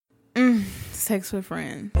Sex with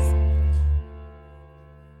Friends.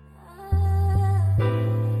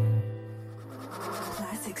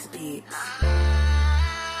 Classics Beats.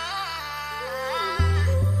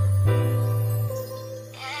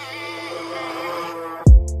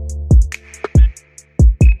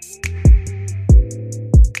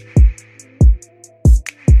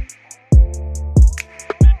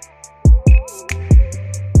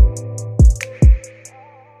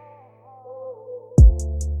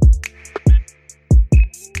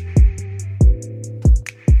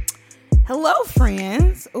 Hello,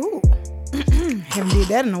 friends. Ooh, haven't did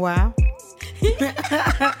that in a while.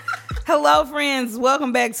 Hello, friends.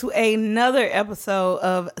 Welcome back to another episode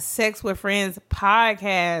of Sex with Friends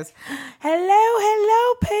podcast.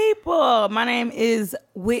 Hello, people. My name is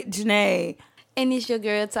Whit Janae. And it's your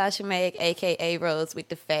girl, Tasha Meg, a.k.a. Rose with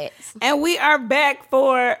the Fats. And we are back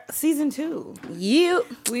for season 2.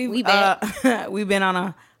 We back. We've been on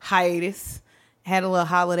a hiatus. Had a little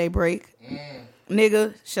holiday break.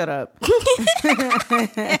 Nigga, shut up.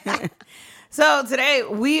 So today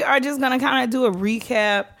we are just going to kind of do a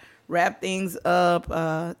recap, wrap things up,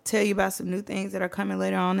 tell you about some new things that are coming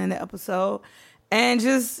later on in the episode. And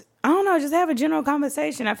just, I don't know, just have a general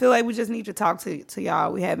conversation. I feel like we just need to talk to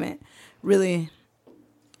y'all. We haven't really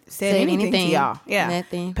said anything to y'all. Yeah.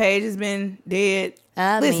 Nothing. Paige has been dead.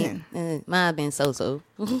 Listen. Mine been so-so.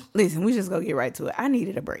 Listen, we just go get right to it. I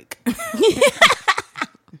needed a break.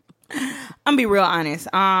 I'm gonna be real honest.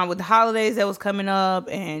 With the holidays that was coming up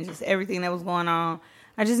and just everything that was going on,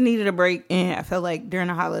 I just needed a break, and I felt like during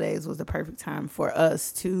the holidays was the perfect time for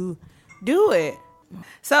us to do it.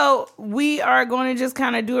 So we are going to just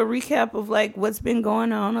kind of do a recap of like what's been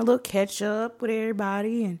going on, a little catch up with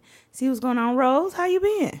everybody, and see what's going on. Rose, how you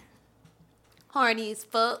been? Horny as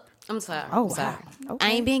fuck. I'm sorry. Oh, I'm sorry. wow. Okay.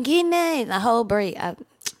 I ain't been getting that the whole break.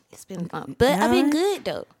 It's been fun. But I've been good,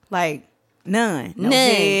 though. Like, none. No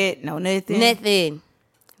head, no nothing. Nothing.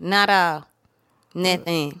 Not all.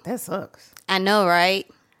 Nothing. That sucks. I know, right?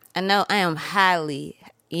 I know I am highly.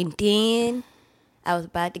 And then I was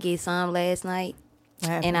about to get some last night,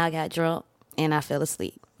 and I got drunk, and I fell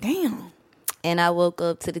asleep. Damn. And I woke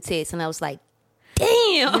up to the text, and I was like,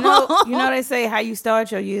 damn. You know they say how you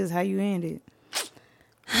start your year is how you end it.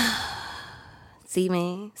 See,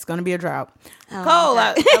 man. It's going to be a drought. Oh, Cole,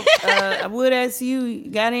 I would ask you,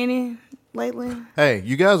 got any lately? Hey,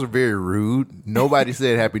 you guys are very rude. Nobody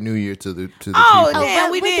said Happy New Year to the people. Damn,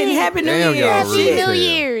 we didn't. Happy New Damn, Year. y'all Happy rude. New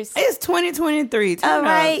Year's. It's 2023. Turn All up.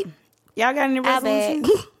 right. Y'all got any resolutions?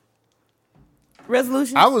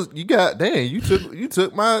 Resolutions? You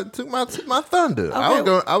took my thunder.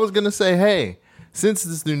 Okay. I was gonna say, hey, since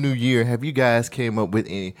it's the new year, have you guys came up with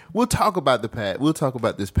any? We'll talk about the past. We'll talk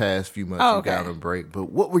about this past few months you got on break. But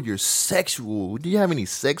what were your sexual? Do you have any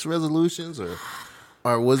sex resolutions or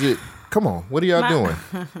was it? Come on, what are y'all doing?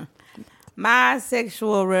 My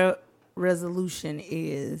sexual resolution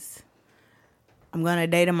is I'm gonna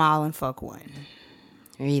date them all and fuck one.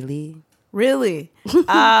 Really?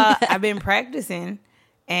 I've been practicing,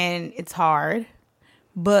 and it's hard,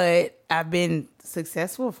 but I've been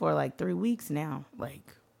successful for like 3 weeks now.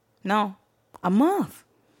 No, a month.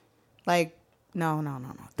 No.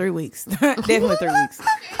 3 weeks. Definitely 3 weeks.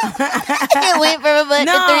 It went from a month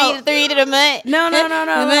to three to the month. No.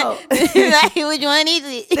 Like, which one is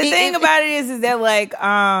it? The thing about it is that like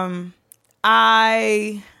I'm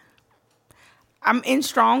in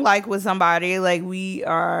strong like with somebody. Like we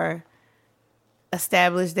are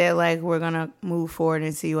established that like we're gonna move forward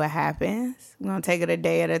and see what happens. We're gonna take it a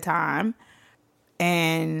day at a time.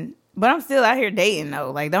 But I'm still out here dating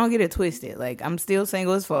though. Like don't get it twisted. Like I'm still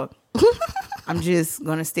single as fuck. I'm just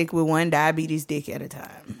gonna stick with one diabetes dick at a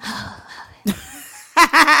time.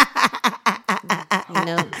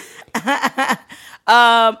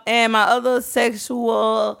 And my other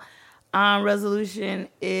sexual resolution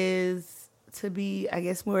is to be, I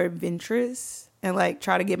guess, more adventurous and like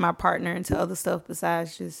try to get my partner into other stuff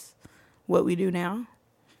besides just what we do now.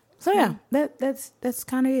 So yeah, that's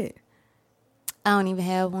kind of it. I don't even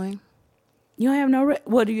have one. You don't have no.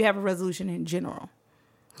 What do you have a resolution in general?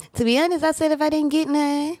 To be honest, I said if I didn't get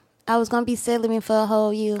none, I was gonna be celibate for a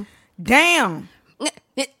whole year. Damn.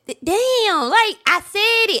 Damn, like I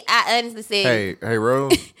said it. I honestly said it. Hey,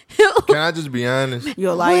 Rose. Can I just be honest?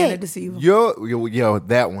 You're a liar and a deceiver. Yo,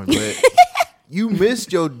 that one. But you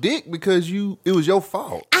missed your dick because it was your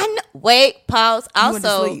fault. I know. Wait, pause. You went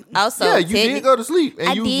to sleep. Also, yeah, you did go to sleep,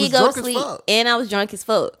 and you was drunk as fuck. and I was drunk as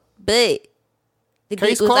fuck. But the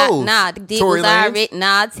Case dick was closed. the dick Tory was Lanez? already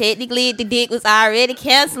technically the dick was already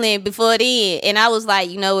canceling before then, and I was like,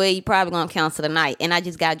 you know what, you probably gonna cancel tonight, and I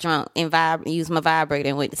just got drunk and used my vibrator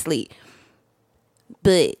and went to sleep.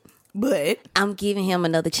 But But I'm giving him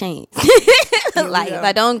another chance. Like, if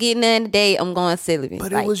I don't get none today, I'm going celibate.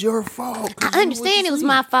 But like, it was your fault. I understand it was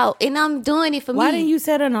my fault, and I'm doing it for why me. didn't you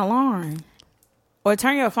set an alarm or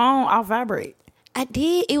turn your phone off vibrate? I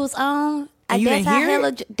did. It was on. And you didn't hear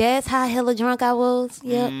it? That's how hella drunk I was.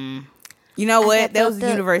 Yep. You know what? That was fucked the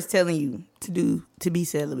up. universe telling you to be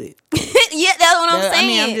celibate. Yeah, that's what I'm saying. I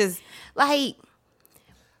mean, I'm just like,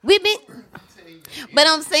 we've been, but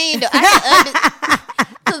I'm saying though, I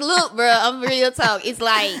can cause look, bro, I'm real talk. It's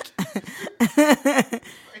like,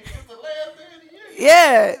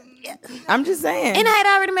 yeah. I'm just saying. and I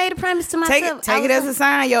had already made a promise to myself. Take it as a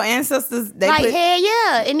sign. Your ancestors, they like, put, hell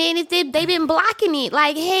yeah. And then they been blocking it.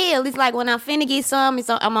 Like, hell, it's like when I finna get some,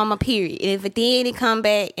 I'm on my period. And if then it come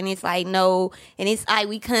back and it's like, no. And it's like,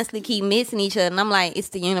 we constantly keep missing each other. And I'm like, it's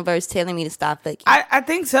the universe telling me to stop fucking. I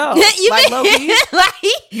think so. You like, mean- Loki, like,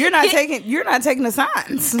 you're not taking the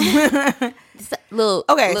signs. look.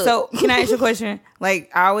 Okay, look. so can I ask you a question?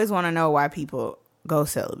 Like, I always want to know why people go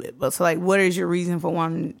celibate. But so, like, what is your reason for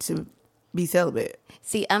wanting to be celibate?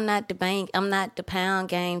 See, I'm not the bank. I'm not the pound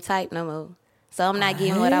game type no more. So I'm not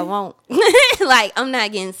getting what I want. Like, I'm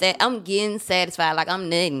not getting I'm getting satisfied. Like, I'm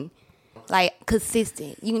nothing. Like,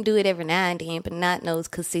 consistent. You can do it every now and then, but not those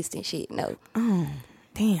consistent shit. No.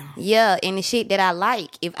 Damn. Yeah, and the shit that I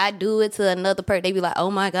like, if I do it to another person, they be like,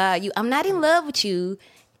 oh my God, I'm not in love with you.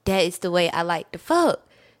 That is the way I like to fuck.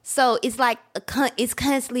 So it's like, it's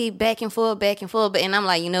constantly back and forth, but and I'm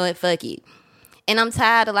like, you know what, fuck it. And I'm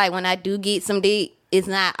tired of like, when I do get some dick, it's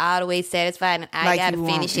not all the way satisfied and I Like gotta you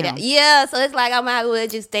finish want, it out. Yeah, so it's like, I might as well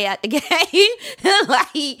just stay out the game.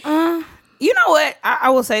 Like, You know what? I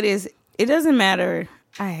will say this. It doesn't matter.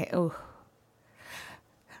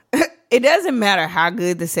 It doesn't matter how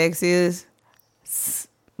good the sex is.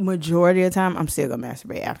 Majority of the time, I'm still gonna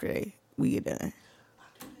masturbate after we get done.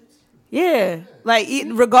 Yeah, like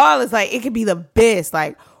regardless, like it could be the best.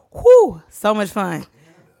 Like, whoo, so much fun.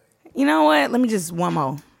 You know what? Let me just one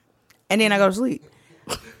more, and then I go to sleep.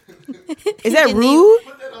 Is that rude?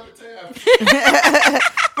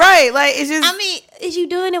 Right, like it's just. I mean, is you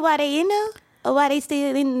doing it while they in there? Or while they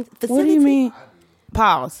still in the facility? What do you mean?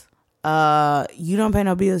 Pause. You don't pay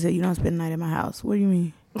no bills here. You don't spend the night at my house. What do you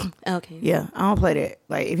mean? Okay. Yeah, I don't play that.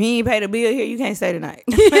 Like, if he ain't pay the bill here, you can't stay tonight.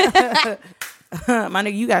 My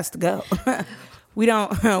nigga, you got to go. We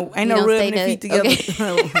don't, ain't no don't rubbing stay the feet there.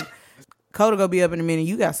 together. Okay. Cole gonna be up in a minute.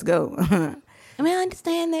 You got to go. I mean, I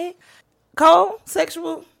understand that. Cole,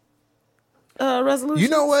 sexual resolution. You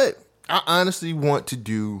know what? I honestly want to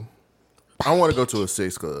do. I want to go to a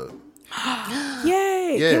sex club.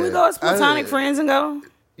 Yay! Yeah, Can we go as platonic friends and go?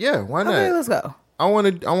 Yeah, why not? Okay, let's go. I want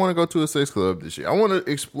to go to a sex club this year. I want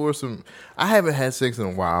to explore some. I haven't had sex in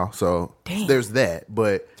a while, so there's that.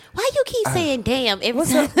 But Why you keep saying damn every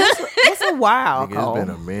time? What's a while, nigga, Cole? it's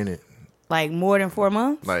been a minute. Like more than 4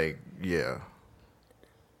 months? Like, yeah,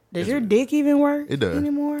 Does your dick even work it does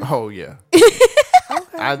anymore? Oh yeah.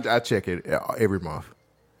 I check it every month.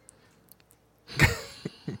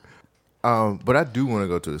 But I do want to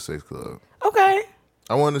go to a sex club. Okay.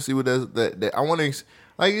 I want to see what that I want to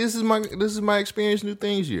like. This is my experience new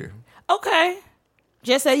things year. Okay.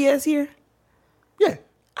 Just say yes here. Yeah,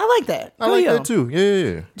 I like that. I like that too.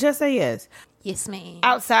 Yeah. Just say yes. Yes, man.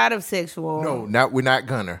 Outside of sexual. No, we're not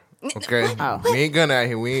gonna. Okay, Oh. we ain't gonna out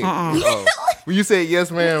here. We ain't. Oh. When you say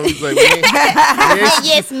yes, man, we was like we ain't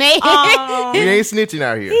Yes, man. we ain't snitching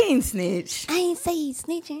out here. He ain't snitch. I ain't say he's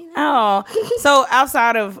snitching. Oh. So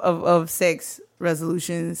outside of sex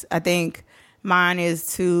resolutions, I think mine is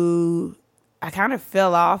I kind of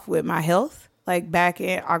fell off with my health. Like back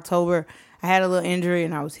in October, I had a little injury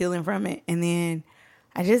and I was healing from it. And then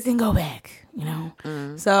I just didn't go back, you know?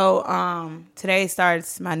 So today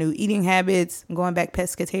starts my new eating habits. I'm going back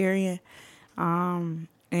pescatarian.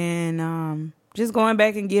 And just going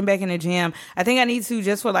back and getting back in the gym. I think I need to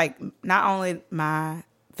just for like not only my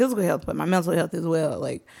physical health, but my mental health as well.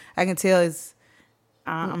 Like I can tell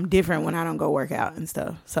I'm different when I don't go work out and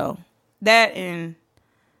stuff. So that and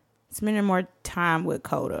spending more time with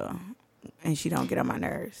Coda and she don't get on my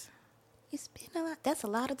nerves. You spend a lot. That's a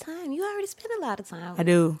lot of time. You already spend a lot of time. I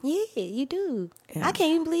do. Yeah, you do. Yeah. I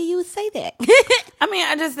can't even believe you would say that. I mean,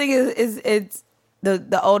 I just think it's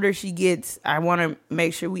the older she gets, I want to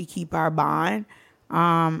make sure we keep our bond.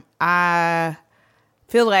 I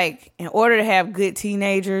feel like in order to have good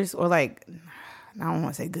teenagers, or like, I don't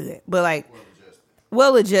want to say good, but like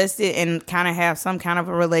well adjusted and kind of have some kind of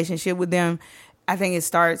a relationship with them, I think it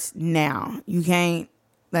starts now. You can't,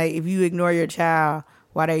 like, if you ignore your child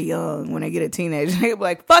while they're young, when they get a teenager, they'll be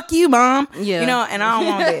like, fuck you, mom. Yeah. You know, and I don't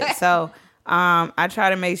want that. So I try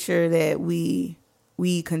to make sure that we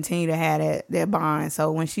we continue to have that bond.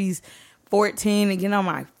 So when she's 14 and getting on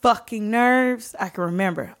my fucking nerves, I can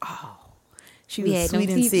remember, she was sweet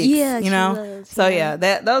and 6, yeah, you know? was, so yeah.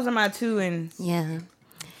 those are my two. And yeah.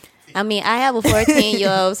 I mean, I have a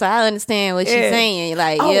 14-year-old, so I understand what she's saying.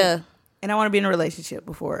 Like, yeah. And I want to be in a relationship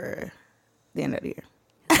before the end of the year.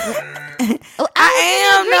 Oh,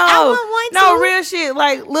 I am, no, real shit.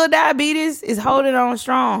 Like, Lil Diabetes is holding on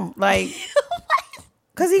strong. Like,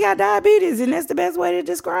 because he got diabetes, and that's the best way to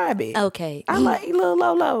describe it. Okay. I like Lil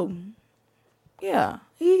Lolo. Yeah,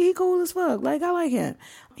 he cool as fuck. Like, I like him.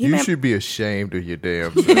 You should be ashamed of your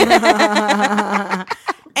damn self.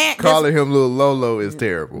 And calling him Lil Lolo is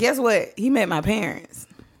terrible. Guess what? He met my parents.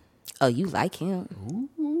 Oh, you like him.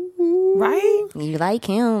 Right? You like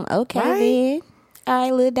him. Okay, Right? then. All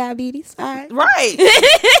right, Lil Diabetes. All right. Right.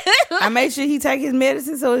 I made sure he take his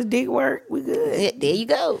medicine so his dick work. We good. Yeah, there you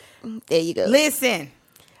go. There you go. Listen.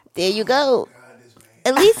 There you go.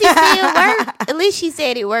 At least it still works. At least she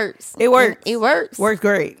said it works. It works. It works. Works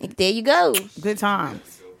great. There you go. Good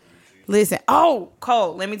times. Listen. Oh,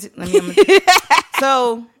 Cole.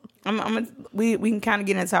 So we can kind of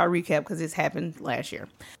get into our recap because this happened last year.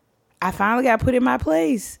 I finally got put in my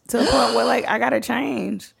place to a point where like I gotta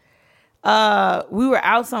change. We were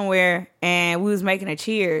out somewhere and we was making a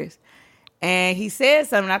cheers, and he said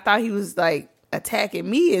something. I thought he was like attacking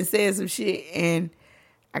me and said some shit, and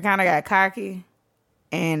I kind of got cocky,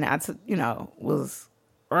 and I was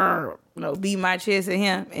beat my chest at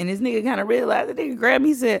him, and this nigga kind of realized it. Nigga grabbed me,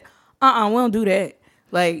 he said, we don't do that.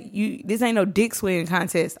 Like, this ain't no dick swinging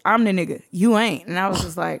contest. I'm the nigga. You ain't. And I was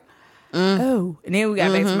just like, oh. And then we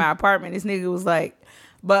got back to my apartment. This nigga was like,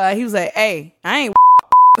 he was like, hey, I ain't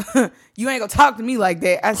you ain't gonna talk to me like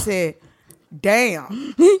that. I said,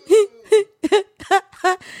 damn.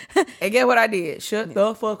 And guess what I did? Shut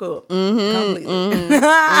the fuck up. Completely.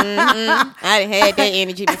 I done had that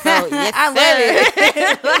energy before. Yes, I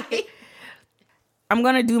love it. I'm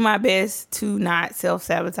gonna do my best to not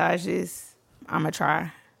self-sabotage this. I'm gonna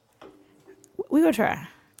try. We gonna try.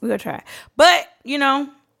 But,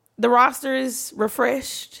 the roster is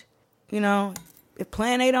refreshed. If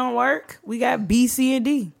plan A don't work, we got B, C, and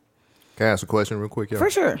D. Can I ask a question real quick, y'all?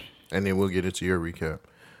 For sure. And then we'll get into your recap.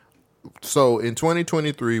 So in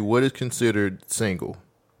 2023, what is considered single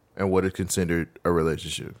and what is considered a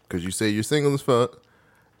relationship? Because you say you're single as fuck,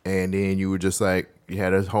 and then you were just like, you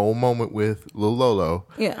had a whole moment with Lil Lolo.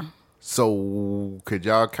 Yeah. So could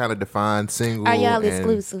y'all kind of define single? Are y'all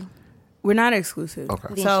exclusive? We're not exclusive.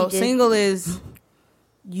 Okay. Then So she just- single is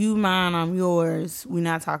you mine, I'm yours. We're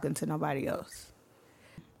not talking to nobody else.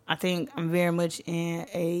 I think I'm very much in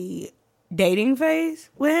a dating phase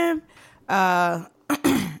with him.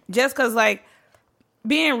 Just because, like,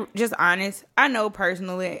 being just honest, I know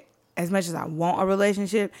personally, as much as I want a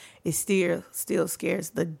relationship, it still scares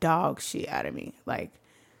the dog shit out of me. Like,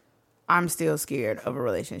 I'm still scared of a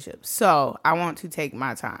relationship. So I want to take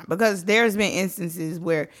my time because there's been instances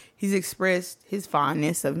where he's expressed his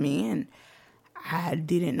fondness of me and I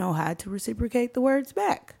didn't know how to reciprocate the words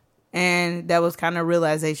back. And that was kind of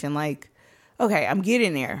realization like, okay, I'm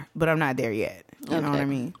getting there, but I'm not there yet. You know what I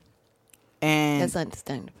mean? And That's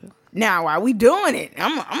understandable. now while we doing it,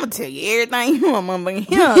 I'm going to tell you everything you want,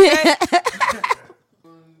 okay?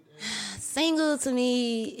 Single to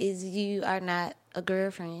me is you are not a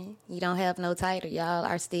girlfriend. You don't have no title. Y'all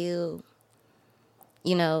are still,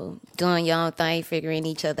 doing your own thing, figuring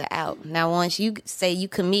each other out. Now, once you say you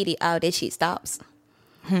committed, all that shit stops.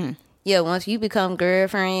 Yeah, once you become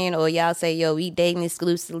girlfriend or y'all say, yo, we dating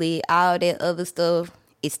exclusively, all that other stuff,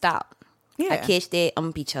 it stopped. Yeah. I catch that, I'm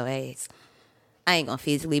going to beat your ass. I ain't going to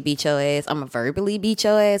physically beat your ass. I'm going to verbally beat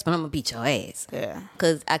your ass, but I'm going to beat your ass. Yeah.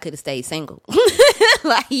 Because I could have stayed single.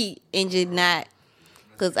 And just not.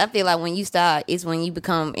 Because I feel like when you start, it's when you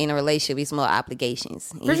become in a relationship, it's more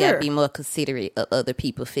obligations. You got to be more considerate of other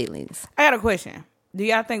people's feelings. I got a question. Do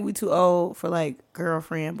y'all think we too old for like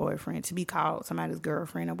girlfriend, boyfriend to be called somebody's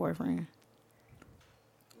girlfriend or boyfriend?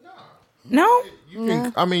 No?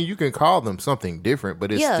 You can call them something different,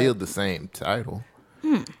 but it's still the same title.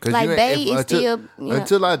 Like, bae is still...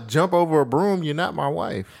 Until I jump over a broom, you're not my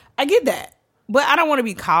wife. I get that. But I don't want to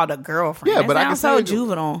be called a girlfriend. Yeah, that but I can sounds so say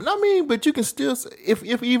juvenile. But you can still say,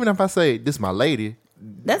 even if I say this is my lady,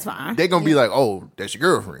 That's fine. they're gonna be like, oh, that's your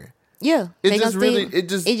girlfriend. Yeah. It's just really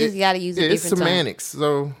you got to use a different it's semantics.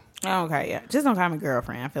 So Okay, yeah. Just don't call me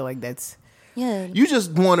girlfriend. I feel like that's... Yeah. you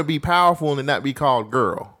just want to be powerful and not be called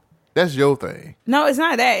girl. That's your thing. No, it's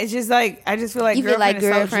not that. It's just like, I just feel like You feel like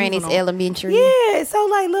girlfriend is so juvenile. elementary. Yeah, it's so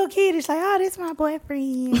like little kid. It's like, oh, this my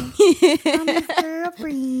boyfriend. I'm his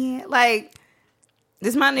girlfriend. Like,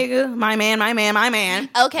 This my nigga, my man.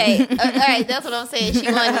 Okay, all right, that's what I'm saying.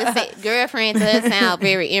 She wanted to say girlfriend does sound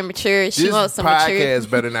very immature. She This wants some podcast maturity.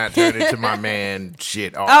 better not turn into my man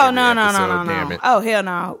shit. All Oh every no, episode, damn it. Oh hell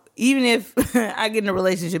no. Even if I get in a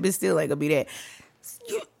relationship, it's still like gonna be that.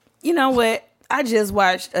 You know what? I just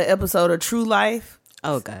watched an episode of True Life.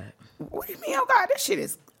 Oh God. What do you mean? Oh God, this shit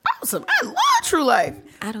is awesome. I love True Life.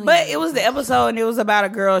 But It was the episode, and it was about a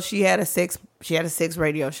girl. She had a sex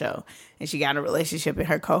radio show, and she got in a relationship, and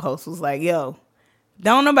her co-host was like, "Yo,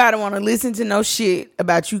 don't nobody want to listen to no shit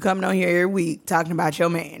about you coming on here every week talking about your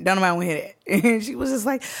man. Don't nobody want to hear that." And she was just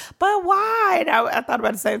like, "But why?" And I thought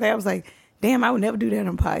about the same thing. I was like, "Damn, I would never do that on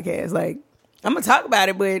a podcast. Like, I'm gonna talk about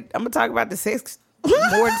it, but I'm gonna talk about the sex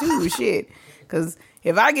more too, shit. Because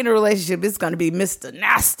if I get in a relationship, it's gonna be Mr.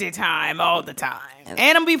 Nasty time all the time, and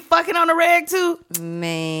I'm gonna be fucking on the reg too,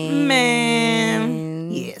 man.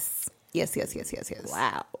 Yes.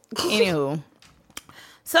 Wow. Anywho,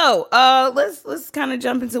 so let's kind of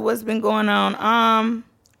jump into what's been going on.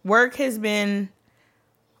 Work has been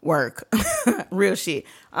real shit.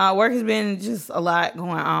 Work has been just a lot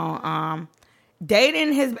going on.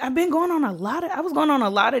 Dating I've been going on I was going on a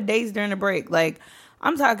lot of dates during the break. Like,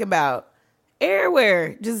 I'm talking about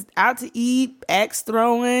everywhere, just out to eat, axe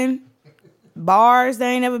throwing, bars they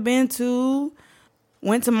ain't never been to.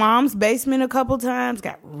 Went to mom's basement a couple times.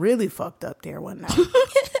 Got really fucked up there one night.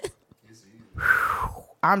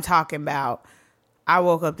 I'm talking about, I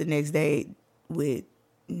woke up the next day with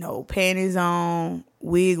no panties on.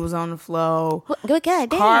 Wig was on the floor. Good God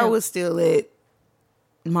damn. Car was still at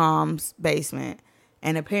mom's basement.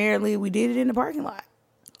 And apparently we did it in the parking lot.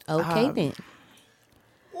 Okay, then.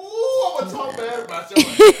 Ooh, I'm gonna talk bad about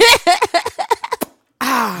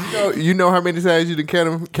you know how many times you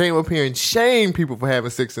done came up here and shamed people for having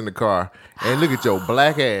sex in the car, and look at your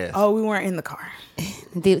black ass. Oh, we weren't in the car.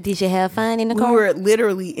 Did you have fun in the We car? were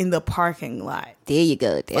literally in the parking lot. There you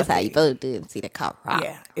go. That's how you supposed to do it. See the car. Rock,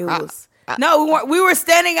 Yeah, it rock, was. rock. No, we weren't. We were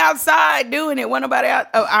standing outside doing it. Wasn't nobody out.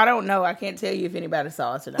 Oh, I don't know. I can't tell you if anybody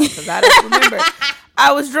saw us or not because I don't remember.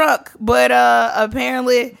 I was drunk, but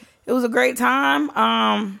apparently it was a great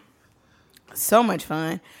time. So much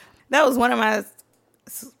fun. That was one of my,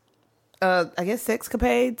 I guess,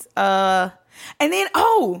 sexcapades. And then,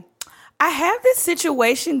 I have this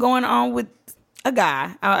situation going on with a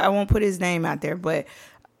guy. I won't put his name out there, but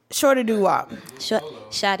Shorty Doo-Wop.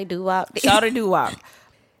 Shotty doo-wop. Shorty Doo-Wop.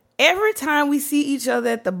 Every time we see each other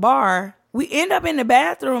at the bar, we end up in the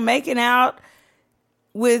bathroom making out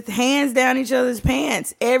with hands down each other's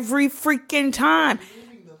pants every freaking time.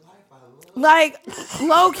 Like,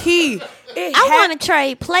 low key. I want to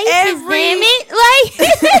trade places, damn it.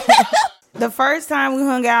 Like, The first time we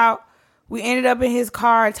hung out, we ended up in his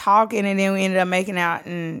car talking, and then we ended up making out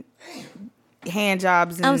and hand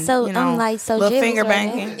jobs and I'm so little jealous finger right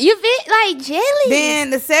banking. now. You feel like jelly.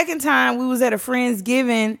 Then the second time we was at a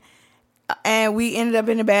Friendsgiving, and we ended up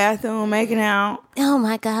in the bathroom making out. Oh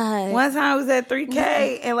my God. One time it was at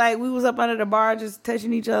 3K, and like we was up under the bar just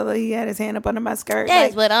touching each other. He had his hand up under my skirt.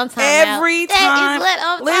 That's like, what I'm talking every about. time. That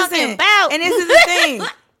is what I'm Listen, talking about. And this is the thing.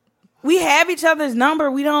 We have each other's number.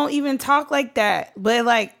 We don't even talk like that. But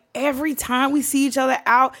like every time we see each other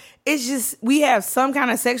out, it's just we have some kind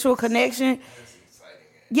of sexual connection.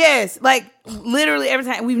 Yes, like literally every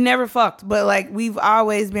time. We've never fucked, but like we've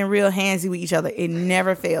always been real handsy with each other. It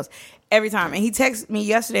never fails. Every time. And he texted me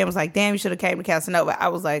yesterday and was like, "Damn, you should have came to Casanova." I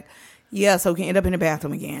was like, "Yeah, so we can end up in the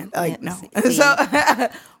bathroom again." Like, no. So,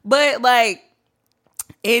 but like,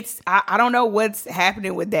 it's I don't know what's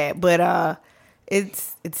happening with that, but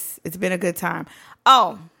it's been a good time.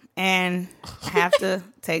 Oh, and I have to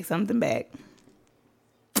take something back.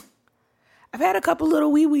 I've had a couple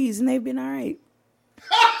little wee-wees and they've been all right.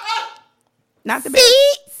 Not the best.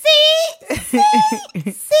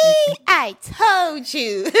 See, I told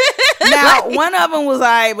you. Now, one of them was all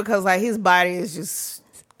right because like his body is just,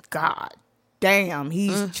 God damn,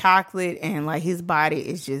 he's chocolate and like his body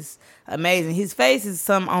is just amazing. His face is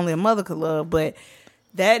something only a mother could love, but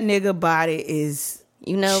that nigga body is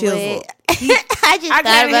You know chiseled. what? I just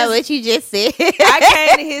thought about what you just said. I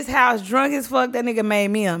came to his house drunk as fuck. That nigga made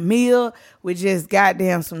me a meal with just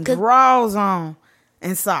goddamn some drawers on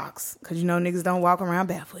and socks. Because you know niggas don't walk around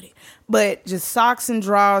barefooted. But just socks and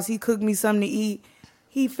drawers. He cooked me something to eat.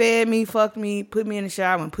 He fed me, fucked me, put me in the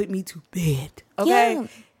shower, and put me to bed. Okay? Yeah.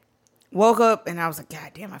 Woke up and I was like,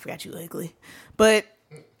 God damn, I forgot you ugly. But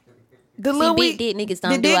the little big dick niggas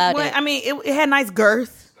don't the do dick all one, that. I mean, it had nice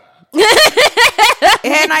girth.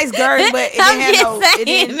 It had nice girth, but it didn't have no. It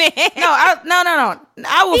didn't, no.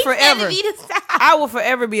 I will forever. I will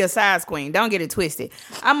forever be a size queen. Don't get it twisted.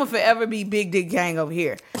 I'm gonna forever be big dick gang over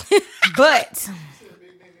here. But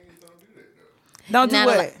Don't do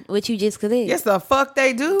what? What you just said. Yes, the fuck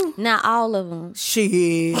they do. Not all of them.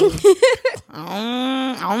 Shit.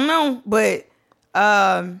 I don't know, but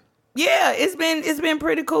yeah, it's been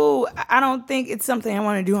pretty cool. I don't think it's something I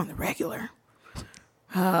want to do on the regular.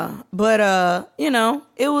 But you know,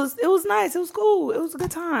 it was nice. It was cool. It was a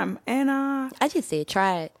good time. And I just said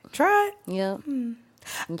try it. try it. Yep.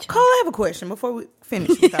 Cole, I have a question before we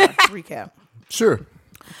finish with our recap. Sure.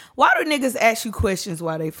 Why do niggas ask you questions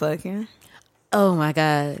while they fucking? Oh my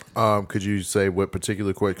God. Could you say what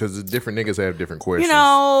particular question? Because different niggas have different questions. You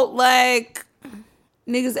know, like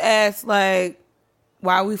niggas ask like,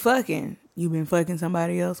 why we fucking? You been fucking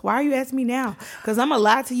somebody else? Why are you asking me now? Because I'm gonna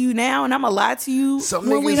lie to you now, and I'm gonna lie to you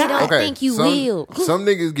when we not. I think you will. Some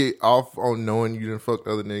niggas get off on knowing you done fucked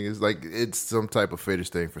other niggas. Like it's some type of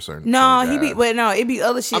fetish thing for certain. No, some he guys. be, but no, it be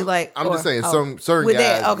other shit. I'm just saying some certain with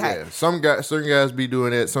guys. that, okay. Yeah, certain guys be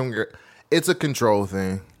doing that. It's a control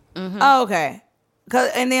thing. Mm-hmm. Oh, okay.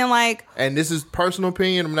 And then like, And this is personal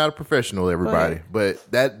opinion. I'm not a professional, everybody, but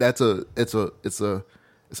it's a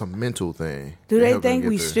mental thing. do to they help them think get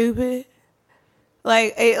we there. stupid?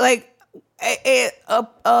 Like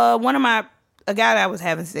one of a guy that I was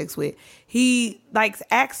having sex with, he like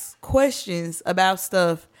asks questions about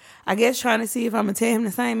stuff. I guess trying to see if I'm gonna tell him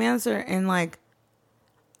the same answer, and like,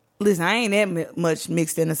 listen, I ain't that much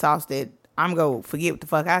mixed in the sauce that I'm gonna forget what the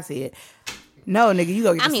fuck I said. No, nigga, you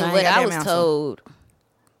go get the same what I goddamn was answer. told,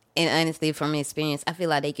 and honestly, from experience, I feel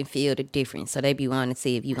like they can feel the difference. So they be wanting to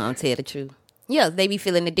see if you gonna tell the truth. Yeah, they be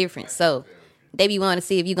feeling the difference. So they be wanting to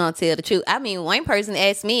see if you gonna tell the truth. I mean, one person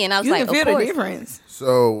asked me, and I was You like, can feel of the course. difference.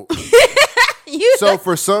 So, so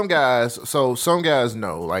for some guys, some guys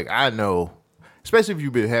know. Like I know, especially if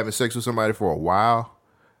you've been having sex with somebody for a while,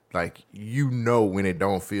 like you know when it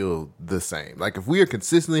don't feel the same. Like if we are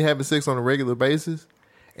consistently having sex on a regular basis,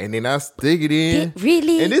 and then I stick it in,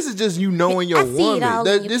 Really? and this is just you knowing your I see it all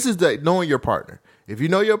woman. in This is like knowing your partner. If you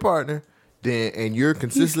know your partner, then and you're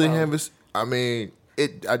consistently having, I mean,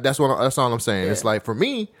 that's all I'm saying. Yeah. It's like for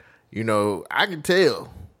me, you know, I can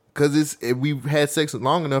tell. Because we've had sex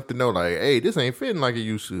long enough to know, like, hey, this ain't fitting like it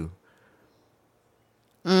used to.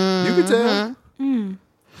 You can tell. And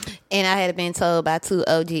I had been told by two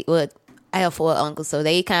OG, well, I have 4 uncles, so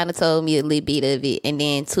they kind of told me a little bit of it. And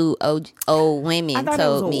then 2 old I women thought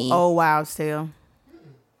told it was me oh wild tale.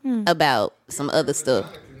 about some other stuff.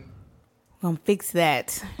 Gonna fix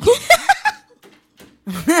that.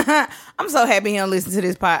 I'm so happy he don't listen to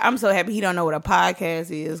this pod. I'm so happy he don't know what a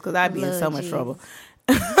podcast is, because I'd be in so much trouble.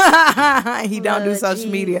 He don't do social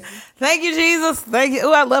media. Thank you, Jesus. Thank you.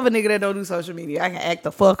 Oh, I love a nigga that don't do social media. I can act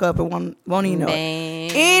the fuck up and won't even know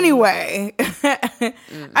it. Anyway,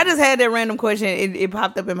 I just had that random question. It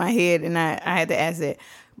popped up in my head, and I had to ask it.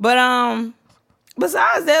 But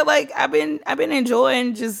besides that, like I've been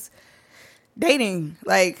enjoying just dating,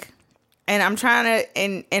 like. And I'm trying to,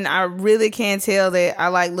 and I really can't tell that I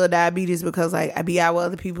like Lil Diabetes, because like I be out with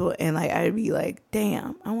other people, and like I'd be like,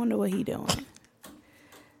 damn, I wonder what he doing.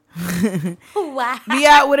 Wow. Be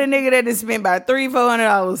out with a nigga that just spent about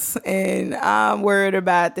 $300-$400, and I'm worried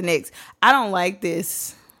about the next. I don't like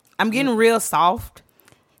this. I'm getting real soft.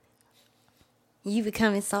 You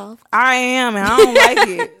becoming soft? I am, and I don't like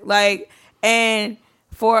it. Like, and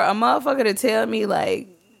for a motherfucker to tell me like,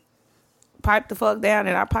 pipe the fuck down,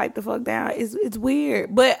 and I pipe the fuck down, it's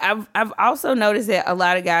weird. But I've also noticed that a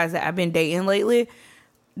lot of guys that I've been dating lately,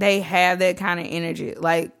 they have that kind of energy,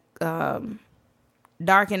 like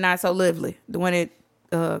Dark and Not So Lively, the one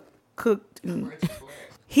that cooked.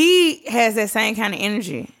 He has that same kind of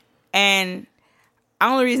energy, and the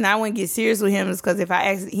only reason I wouldn't get serious with him is because if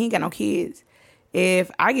I ask, he ain't got no kids. If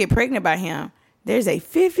I get pregnant by him, there's a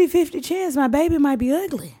 50-50 chance my baby might be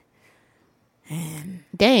ugly. And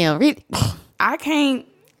damn, really? I can't.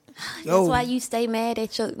 That's why you stay mad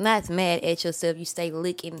at not mad at yourself. You stay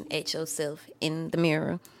looking at yourself in the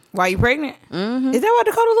mirror. Why you pregnant? Mm-hmm. Is that what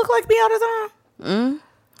Dakota look like me all the time? Mm-hmm.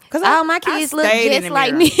 Cause all my kids look just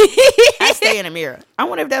like me. I stay in the mirror. I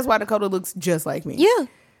wonder if that's why Dakota looks just like me. Yeah.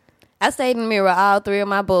 I stayed in the mirror with all 3 of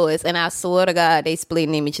my boys, and I swear to God, they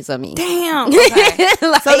splitting images of me. Damn. Okay.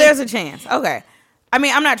 Like, so there's a chance. Okay. I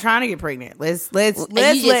mean, I'm not trying to get pregnant. Let's let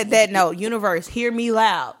that know. Universe, hear me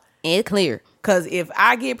loud. It's clear. Because if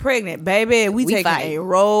I get pregnant, baby, we taking fight. a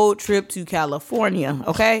road trip to California,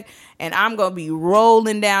 okay? And I'm going to be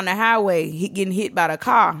rolling down the highway, getting hit by the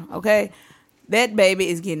car, okay? That baby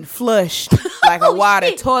is getting flushed like a wad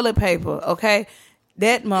of toilet paper, okay?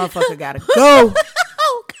 That motherfucker got to go.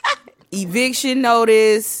 Oh, God. Eviction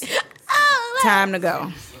notice. Oh, Time to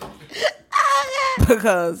go.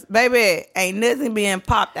 Because, baby, ain't nothing being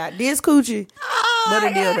popped out this coochie but a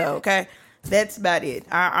dildo, okay? That's about it.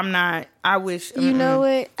 I'm not. I wish. You know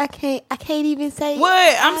what? I can't even say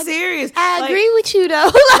what. I'm serious. I agree with you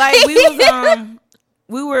though. Like we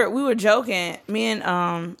was we were joking. Me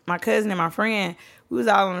and my cousin and my friend. We was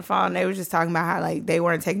all on the phone. And they was just talking about how like they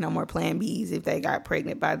weren't taking no more Plan Bs if they got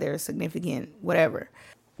pregnant by their significant whatever.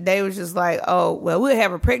 They was just like, oh well, we'll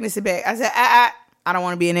have a pregnancy bag. I said, I don't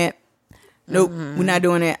want to be in it. Nope, we're not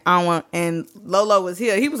doing it. I don't want. And Lolo was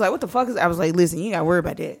here. He was like, what the fuck is? I was like, listen, you ain't got to worry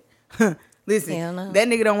about that. Listen, that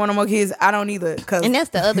nigga don't want no more kids. I don't either. And that's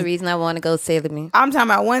the other reason I want to go celibate. I'm talking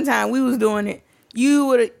about one time we was doing it. You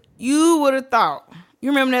would have thought. You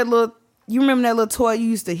remember that little toy you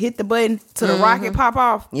used to hit the button to the rocket pop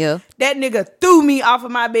off? Yeah. That nigga threw me off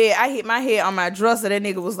of my bed. I hit my head on my dresser. That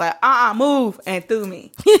nigga was like, move, and threw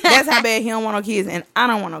me. That's how bad he don't want no kids, and I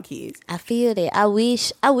don't want no kids. I feel that. I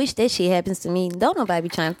wish that shit happens to me. Don't nobody be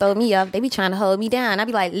trying to throw me off. They be trying to hold me down. I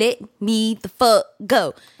be like, let me the fuck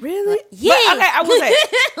go. Really? Yeah. But, okay, I will say,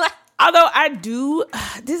 although I do,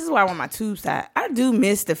 this is why I want my tubes tied. I do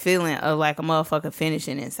miss the feeling of like a motherfucker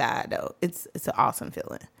finishing inside though. It's an awesome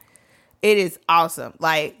feeling. It is awesome.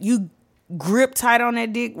 Like you grip tight on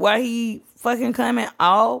that dick while he fucking coming.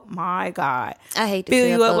 Oh my God. I hate to fill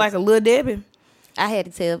tell you up folks. like a little Debbie.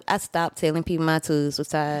 I stopped telling people my tubes was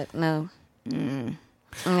tied. No. No.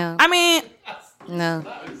 I mean, No.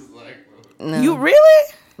 you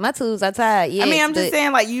really? My tubes are tied. Yes, I mean, I'm just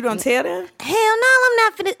saying, like, you don't tell them? Hell no, I'm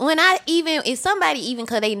not finna. If somebody even,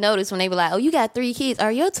 cause they notice when they were like, oh, you got 3 kids,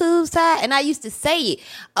 are your tubes tied? And I used to say it.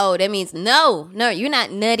 Oh, that means no, you're not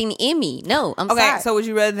nutting in me. No, I'm sorry. Okay, so would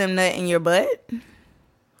you rather them nut in your butt?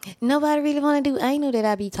 Nobody really want to do. I know that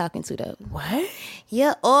I be talking to though. What?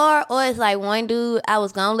 Yeah, or it's like one dude, I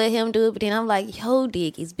was gonna let him do it, but then I'm like, your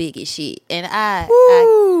dick is big as shit. And I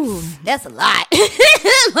that's a lot.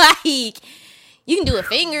 Like, you can do a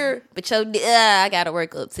finger, but I gotta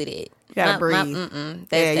work up to that. You gotta breathe.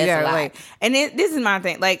 That's you gotta a lot. wait. And this is my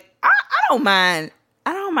thing. Like, I don't mind.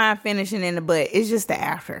 I don't mind finishing in the butt. It's just the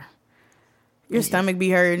after. Your stomach be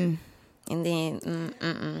hurting. And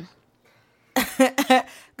then,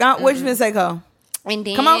 What you finna say, Cole? And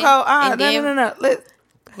then, come on, Cole. No.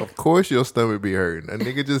 Of course your stomach be hurting. A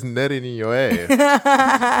nigga just nutted in your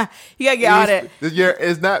ass. You gotta get all that.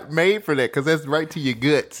 It's not made for that because that's right to your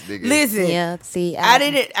guts, nigga. Listen. Yeah, see, I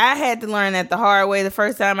had to learn that the hard way the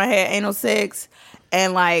first time I had anal sex.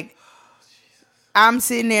 And like, I'm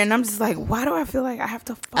sitting there and I'm just like, why do I feel like I have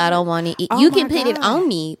to fart? I don't want to eat. Oh You can my put it God. on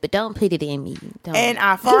me, but don't put it in me. Don't. And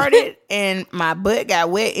I farted and my butt got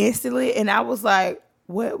wet instantly. And I was like,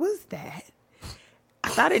 what was that? I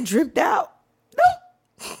thought it dripped out. Nope.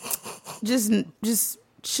 Just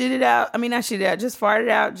shit it out. I mean, not shit it out. Just farted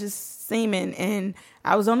out. Just semen. And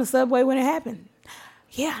I was on the subway when it happened.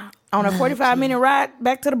 Yeah. On a 45-minute ride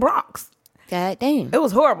back to the Bronx. God damn. It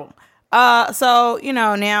was horrible. So,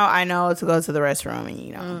 now I know to go to the restroom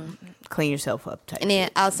and, clean yourself up. And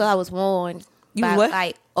then also I was warned You by what?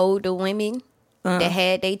 like older women that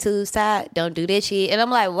had their tubes tied. Don't do that shit. And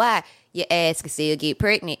I'm like, why? Your ass can still get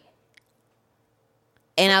pregnant.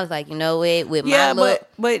 And I was like, you know what? With my look,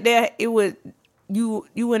 but that it would you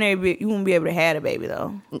wouldn't be able to have a baby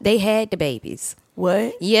though. they had the babies.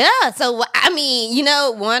 What? Yeah. So I mean,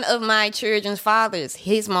 one of my children's fathers,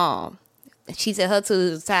 his mom, she said her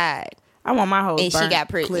tubes was tied. I want my whole And she got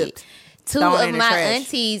pregnant. clipped. 2 thrown of in the my trash.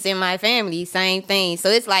 aunties in my family, same thing. So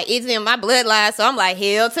it's like it's in my bloodline. So I'm like,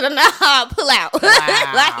 hell to the no, pull out.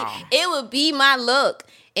 Wow. Like it would be my luck.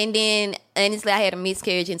 And then honestly, I had a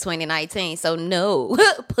miscarriage in 2019. So no,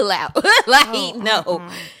 pull out. Like no,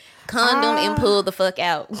 condom and pull the fuck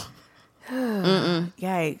out.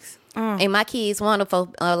 Yikes. And my kids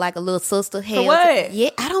wonderful, like a little sister. Hell, what?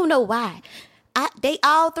 Yeah, I don't know why. They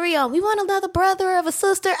all 3 of them. We want another brother of a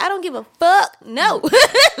sister. I don't give a fuck. No.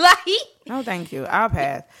 Like, No, thank you. I'll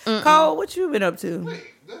pass. Cole, what you been up to?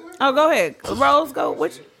 Oh, go ahead. Rose, go.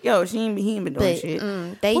 He ain't been doing shit.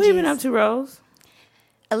 What you been up to, Rose?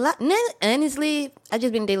 a lot. Honestly, I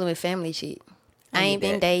just been dealing with family shit. I ain't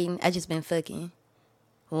been dating. I just been fucking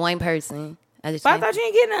one person. But I thought you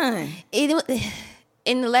ain't get none.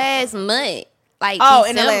 In the last month. Like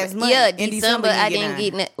in the last month. Yeah, In December you I get didn't none.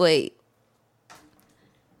 get none. Wait.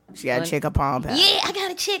 She got to check her palm pad. Yeah, I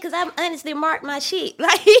gotta check because I'm honestly marked my shit.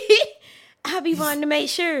 Like, I be wanting to make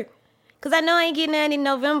sure. Because I know I ain't getting none in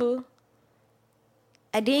November.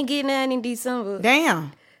 I didn't get none in December.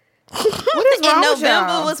 Damn. What is wrong And with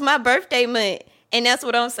November y'all? was my birthday month. And that's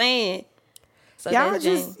what I'm saying. So Y'all that's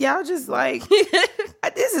just like,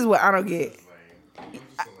 this is what I don't get.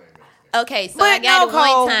 okay, so But I got no,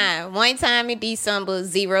 Cole. it one time in December,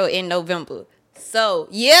 0 in November. So,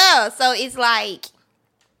 yeah. So it's like,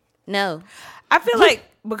 no. I feel like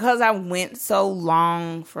because I went so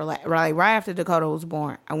long for like right after Dakota was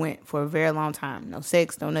born, I went for a very long time. No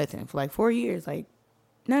sex, no nothing. For like 4 years. Like,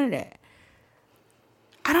 none of that.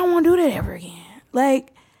 I don't want to do that ever again.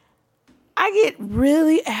 Like, I get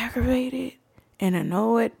really aggravated and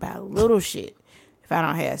annoyed by little shit if I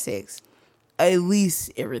don't have sex. At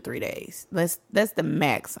least every 3 days. That's the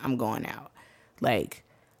max I'm going out. Like,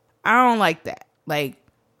 I don't like that. Like,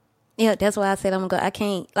 yeah, that's why I said I'm gonna go. I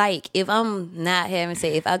can't, like, if I'm not having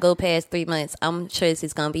sex, if I go past 3 months, I'm sure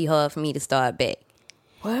it's gonna be hard for me to start back.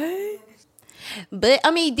 what? But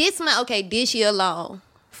I mean, this year alone,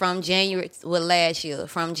 from January, last year,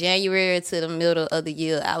 from January to the middle of the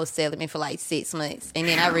year, I was celibate for like 6 months, and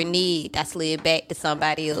then I reneged. I slid back to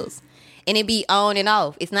somebody else, and it be on and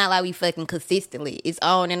off. It's not like we fucking consistently. It's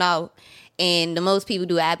on and off, and the most people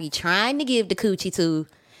do I be trying to give the coochie to,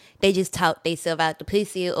 they just talk themselves out the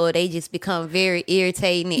pussy, or they just become very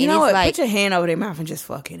irritating. You and know it's what? like, Put your hand over their mouth and just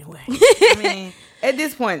fuck anyway. I mean, at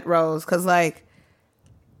this point, Rose, because like,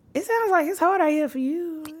 it sounds like it's hard out here for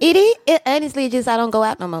you. it is. It, honestly, just I don't go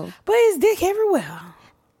out no more. But it's dick everywhere.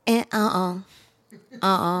 And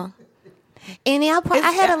And then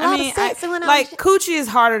I had a lot of sex when I was coochie is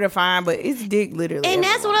harder to find, but it's dick literally. and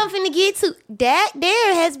that's what I'm finna get to. That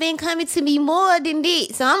there has been coming to me more than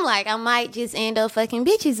dick. So I'm like, I might just end up fucking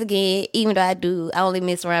bitches again, even though I only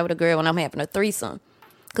mess around with a girl when I'm having a threesome.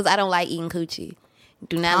 Because I don't like eating coochie.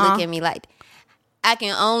 Do not look at me like I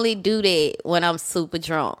can only do that when I'm super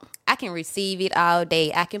drunk. I can receive it all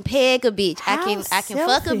day. I can peg a bitch. I can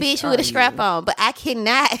fuck a bitch with a strap on, but I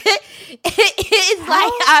cannot. It's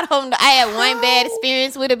like I don't know. I had one bad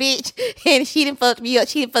experience with a bitch, and she didn't fuck me up.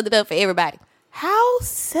 She didn't fuck it up for everybody. How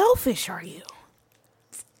selfish are you?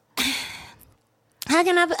 How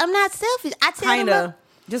can I? I'm not selfish. I tell them, Kinda,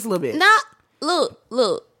 just a little bit.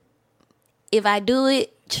 look. If I do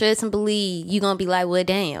it, trust and believe, you gonna be like, well,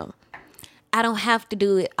 damn. I don't have to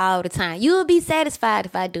do it all the time. You will be satisfied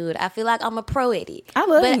if I do it. I feel like I'm a pro at it. I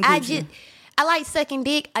love it. I like sucking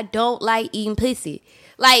dick. I don't like eating pussy.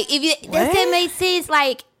 Like, if that makes sense,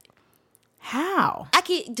 like, how? I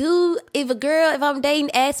could do, if I'm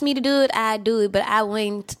dating, ask me to do it, I do it, but I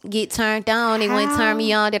wouldn't get turned on. It wouldn't turn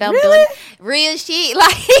me on that I'm doing real shit.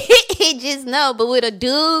 Like, it just no. But with a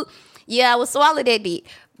dude, yeah, I would swallow that dick.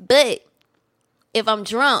 But if I'm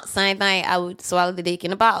drunk, same thing, I would swallow the dick in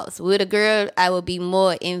the balls. With a girl, I would be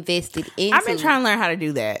more invested into. I've been trying to learn how to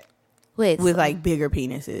do that with like bigger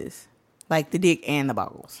penises, like the dick and the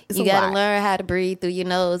balls. You gotta learn how to breathe through your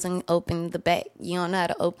nose and open the back. You don't know how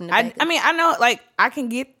to open the back. I mean, I know, like, I can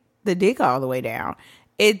get the dick all the way down.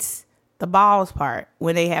 It's the balls part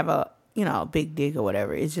when they have a big dick or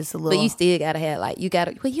whatever. It's just a little. But you still gotta have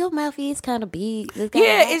well, your mouth is kind of big.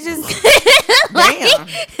 It's just. Damn.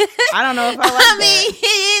 I don't know if I like that. Mean, it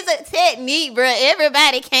is a technique, bro.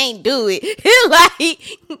 Everybody can't do it.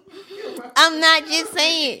 Like, I'm not just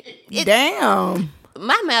saying. Damn.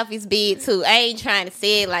 My mouth is big, too. I ain't trying to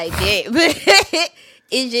say it like that. But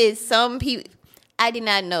it's just some people. I did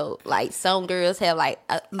not know. Like, some girls have, like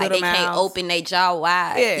they can't open their jaw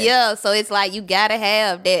wide. Yeah. So it's like you got to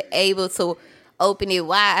have that able to open it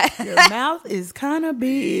wide. Your mouth is kind of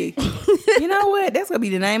big. You know what? That's gonna be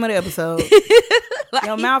the name of the episode. Like,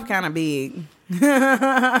 your mouth kind of big.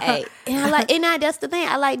 Hey, and that's the thing.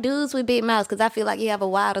 I like dudes with big mouths because I feel like you have a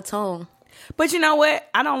wider tongue. But you know what?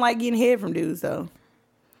 I don't like getting head from dudes though.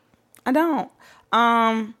 I don't.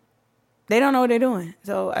 They don't know what they're doing,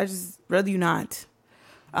 so I just rather you not.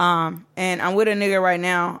 And I'm with a nigga right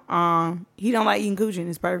now. He don't like eating coochie, and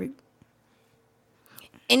it's perfect.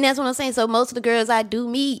 And that's what I'm saying. So most of the girls I do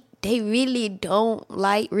meet, they really don't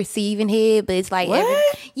like receiving head, but it's like what?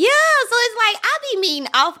 So it's like I be meeting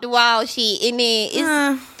off the wall shit, and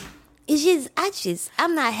then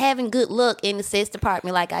I'm not having good luck in the sex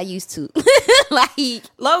department like I used to. Like,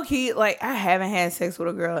 low key, like, I haven't had sex with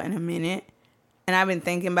a girl in a minute, and I've been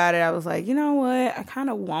thinking about it. I was like, you know what? I kind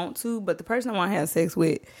of want to, but the person I want to have sex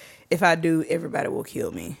with, if I do, everybody will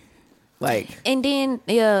kill me. Like, and then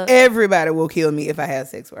everybody will kill me if I have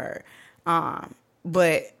sex with her.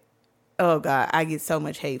 But oh god, I get so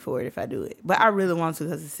much hate for it if I do it. But I really want to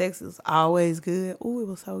because the sex is always good. Oh, it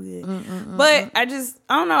was so good. But I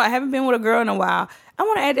don't know. I haven't been with a girl in a while. I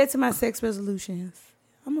want to add that to my sex resolutions.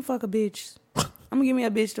 I'm gonna fuck a bitch. I'm gonna give me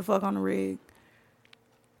a bitch to fuck on the rig.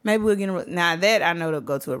 Maybe we'll get now that I know to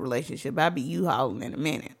go to a relationship. I'll be U-hauling in a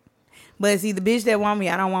minute. But see, the bitch that want me,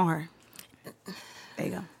 I don't want her. There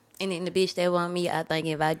you go. And then the bitch that want me, I think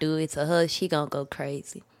if I do it to her, she gonna go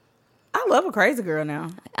crazy. I love a crazy girl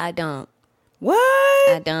now. I don't. What?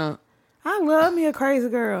 I don't. I love me a crazy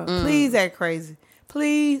girl. Please act crazy.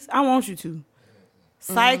 Please. I want you to.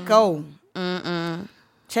 Psycho.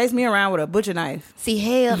 chase me around with a butcher knife. See,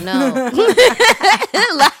 hell no.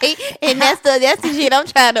 Like, and that's the shit I'm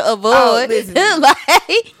trying to avoid. Listen.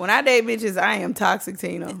 Like, When I date bitches, I am toxic,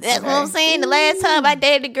 Tina. that's what I'm saying. The last time I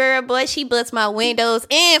dated a girl, boy, she bust my windows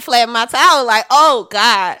and flattened my tire. I was like, oh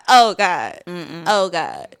God, oh God, oh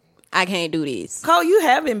God, I can't do this. Cole, you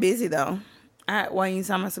have been busy though. Why you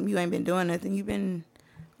talking about something? You ain't been doing nothing. You been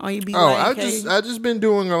on your BYK. I just been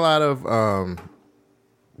doing a lot of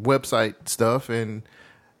website stuff and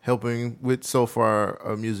helping with So Far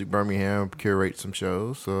Music Birmingham curate some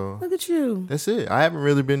shows. So Look at you. that's it. I haven't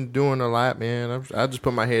really been doing a lot, man. I just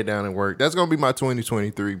put my head down and work. That's gonna be my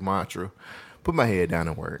 2023 mantra. Put my head down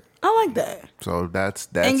and work. I like that. So that's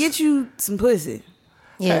And get you some pussy.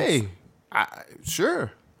 Yes. Hey,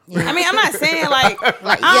 sure. I mean, I'm not saying like,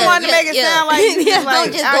 Like, I don't yeah, want to yeah, make it yeah. sound like you Yeah, just don't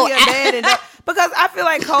like just out go here out. bad and because I feel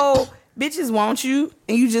like Cole, bitches want you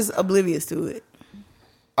and you just oblivious to it.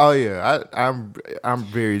 Oh yeah, I'm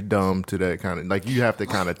very dumb to that kind of, like, you have to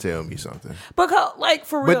kind of tell me something. Because like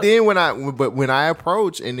for real. But then when I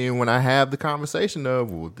approach and then when I have the conversation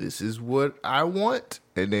of, well, this is what I want,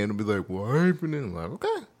 and then it'll be like, well, I ain't been in. I'm like,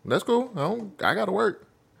 okay, that's cool. I gotta work.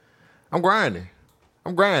 I'm grinding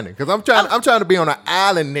because I'm trying to be on an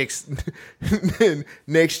island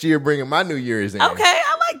next year, bringing my New Year's in. Okay,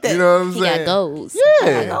 I like that. You know what I'm He saying? got goals.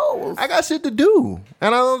 Yeah, goals. I got shit to do,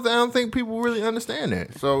 and I don't think people really understand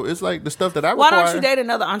that. So it's like the stuff that I Why require. don't you date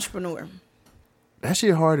another entrepreneur? That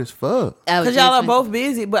shit hard as fuck. Because y'all are both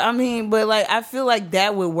busy. But I mean, like I feel like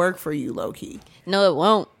that would work for you, low key. No, it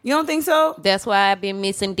won't. You don't think so? That's why I've been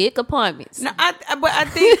missing dick appointments. No, but I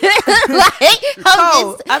think Like,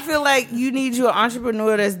 I'm just, I feel like you need you an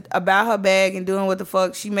entrepreneur that's about her bag and doing what the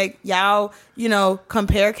fuck she make. Y'all,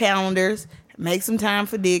 compare calendars, make some time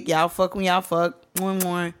for dick. Y'all fuck when y'all fuck. More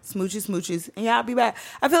smooches, and y'all be back.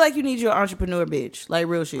 I feel like you need your entrepreneur bitch, like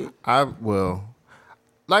real shit,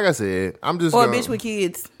 Like I said, I'm just or a bitch with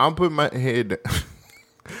kids. I'm putting my head.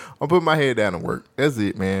 I'm putting my head down and work. That's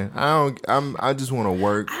it, man. I just want to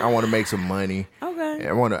work. I want to make some money. Okay.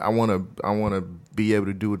 I want to be able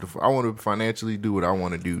to do it. I want to financially do what I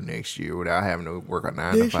want to do next year without having to work a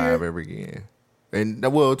 9 to 5 ever again. And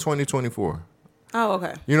 2024. Oh,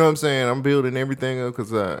 okay. You know what I'm saying? I'm building everything up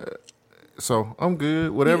because so I'm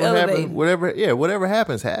good. Whatever You happens, elevating. whatever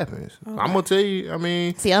happens. I'm gonna tell you. I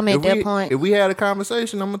mean, See, I'm at if that point. If we had a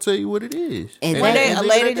conversation, I'm gonna tell you what it is. And One day and a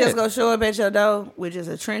leave it lady at just that. gonna show up at your door with just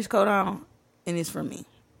a trench coat on, and it's for me.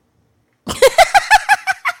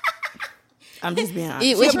 I'm just being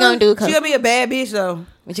honest. what you gonna do? She'll be a bad bitch though.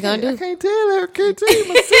 What you gonna I do? can't tell her. Can't tell you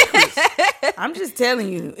my secrets. I'm just telling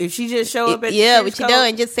you. If she just show up at Yeah, the what you trench coat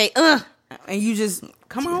doing? Just say, and you just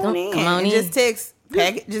come on in, Come on and in. just text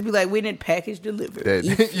package. Just be like, "We need package delivered."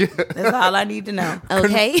 Yeah. That's all I need to know.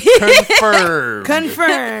 okay. Confirmed.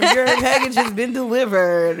 Confirmed. Your package has been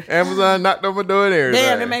delivered. Amazon knocked on my door and everything.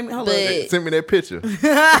 Damn, that made me hold on. But- Send me that picture.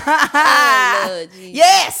 Oh, Lord, Jesus.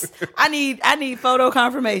 Yes, I need photo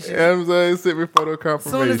confirmation. Amazon sent me photo As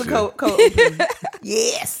confirmation. soon as the code opens.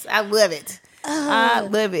 Yes, I love it. I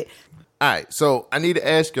love it. All right, so I need to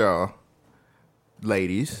ask y'all,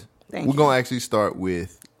 ladies. Thank we're you. gonna actually start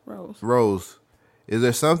with Rose. Rose. Is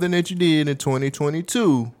there something that you did in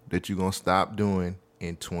 2022 that you're gonna stop doing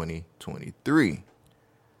in 2023?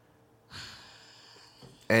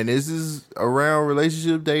 And this is around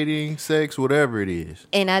relationship, dating, sex, whatever it is.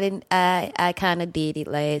 And I kind of did it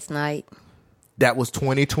last night. That was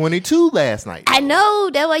 2022 last night. I know.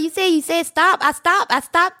 That's what you said stop. I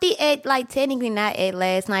stopped it at, like, technically not at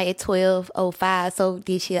last night at 12:05. So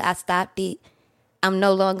this year I stopped it. I'm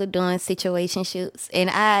no longer doing situationships. And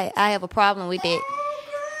I have a problem with that.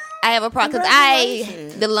 I have a problem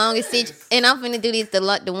because the longest and I'm finna do this,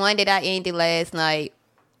 the one that I ended last night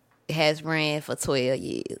has ran for 12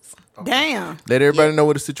 years. Damn. Let everybody know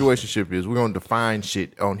what a situationship is. We're gonna define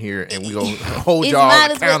shit on here, and we're gonna hold It's y'all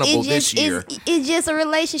not accountable it's this just, year. It's just a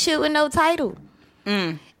relationship with no title.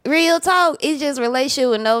 Real talk. It's just a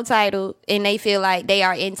relationship with no title, and they feel like they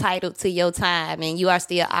are entitled to your time, and you are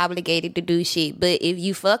still obligated to do shit. But if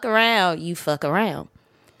you fuck around, you fuck around.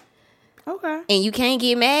 Okay. And you can't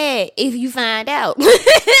get mad if you find out.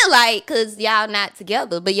 Like, because y'all not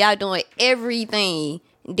together, but y'all doing everything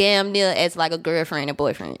damn near as like a girlfriend and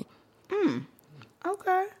boyfriend.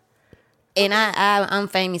 Okay. And I'm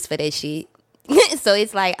famous for that shit. So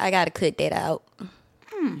it's like, I got to cut that out.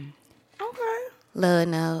 Okay. Lord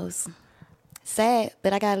knows. Sad,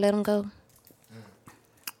 but I got to let him go.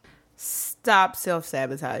 Stop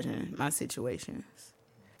self-sabotaging my situations.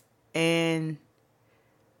 And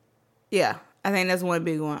yeah, I think that's one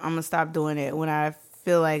big one. I'm going to stop doing it when I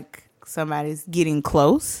feel like somebody's getting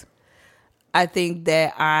close. I think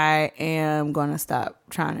that I am going to stop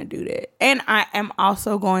trying to do that. And I am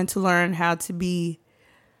also going to learn how to be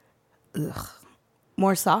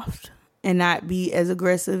more soft and not be as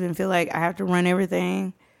aggressive and feel like I have to run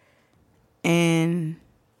everything, and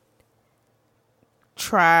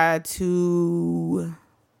try to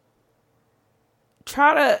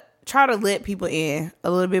let people in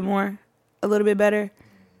a little bit more, a little bit better.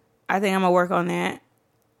 I think I'm gonna work on that.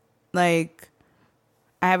 Like,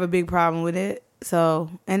 I have a big problem with it. So,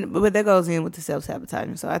 but that goes in with the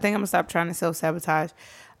self-sabotaging. So I think I'm gonna stop trying to self-sabotage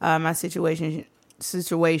my situations.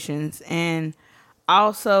 And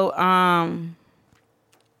also, I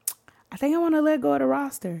think I want to let go of the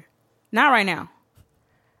roster. Not right now.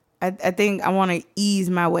 I think I want to ease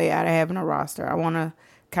my way out of having a roster. I want to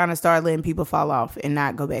kind of start letting people fall off and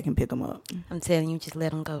not go back and pick them up. I'm telling you, just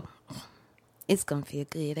let them go. It's going to feel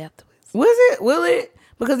good afterwards. Will it?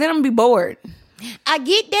 Because then I'm going to be bored. I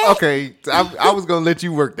get that. Okay, I was gonna let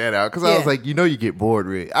you work that out because I was like, you get bored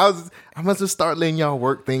with it. I must just start letting y'all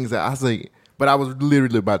work things out. I was like, but I was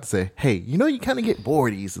literally about to say, hey, you kind of get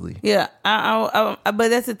bored easily. Yeah, but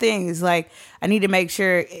that's the thing. Is like, I need to make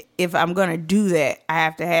sure if I'm gonna do that, I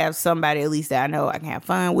have to have somebody at least that I know I can have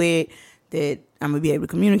fun with, that I'm gonna be able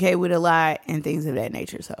to communicate with a lot and things of that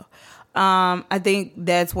nature. So, I think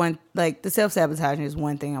that's one. Like, the self-sabotaging is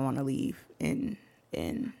one thing I want to leave and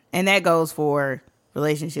that goes for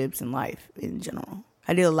relationships and life in general.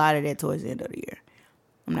 I did a lot of that towards the end of the year.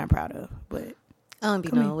 I'm not proud of, but I don't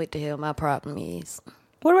be knowing what the hell my problem is.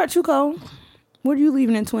 What about you, Cole? What are you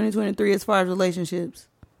leaving in 2023 as far as relationships?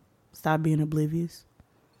 Stop being oblivious.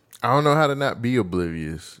 I don't know how to not be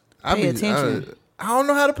oblivious. Pay attention. I don't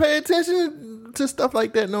know how to pay attention to stuff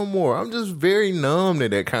like that no more. I'm just very numb to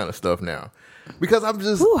that kind of stuff now. Because I'm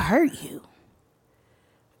just... Who hurt you?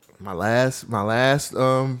 My last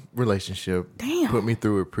relationship put me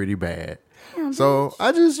through it pretty bad. Damn, so bitch.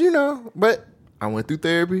 I just, but I went through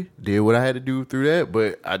therapy, did what I had to do through that,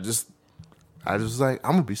 but I was like,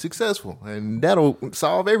 I'm gonna be successful and that'll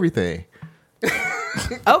solve everything.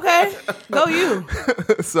 Okay, go you.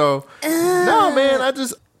 So no, man, I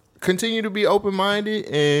just continue to be open-minded,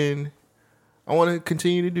 and I want to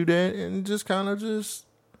continue to do that and just kind of just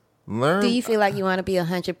learn. Do you feel like you want to be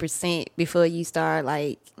 100% before you start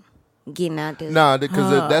like getting out there? No,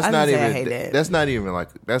 because that's not even. I hate that. That's not even like.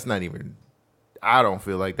 That's not even. I don't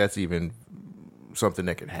feel like that's even something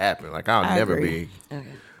that could happen. Like, I'll never agree. be. Okay.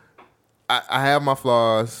 I have my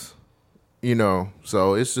flaws,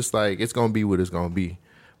 so it's just like it's gonna be what it's gonna be.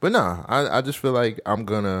 But no, I just feel like I'm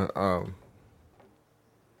gonna. I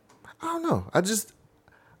don't know.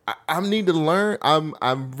 I need to learn.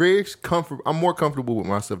 I'm very comfortable. I'm more comfortable with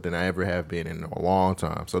myself than I ever have been in a long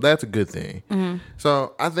time. So that's a good thing. Mm-hmm.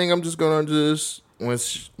 So I think I'm just gonna when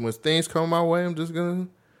things come my way, I'm just gonna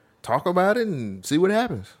talk about it and see what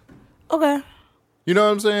happens. Okay. You know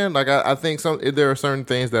what I'm saying? Like, I think there are certain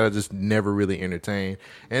things that I just never really entertain,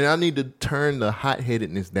 and I need to turn the hot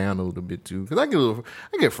headedness down a little bit too, because I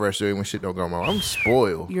get frustrated when shit don't go my way. I'm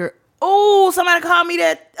spoiled. Somebody called me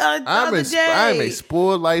that the other day. I'm a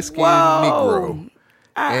spoiled, light skinned Negro.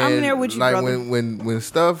 I'm there with you, like, brother.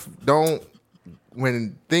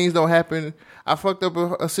 When things don't happen, I fucked up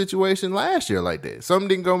a situation last year like that. Something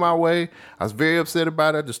didn't go my way. I was very upset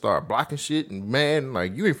about it. I just started blocking shit and man,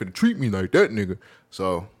 like, you ain't finna treat me like that, nigga.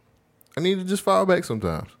 So I need to just fall back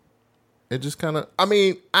sometimes. It just kind of,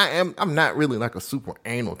 I'm not really like a super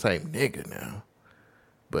anal type nigga now,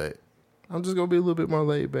 but I'm just gonna be a little bit more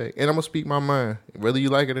laid back, and I'm gonna speak my mind, whether you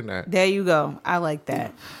like it or not. There you go. I like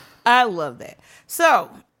that. I love that. So,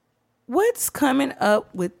 what's coming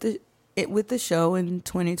up with the show in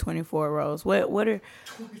 2024, Rose? What are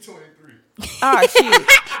 2023? Oh shit!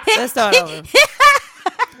 Let's start over.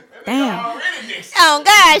 Damn. Oh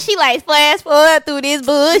God, she like flash forward through this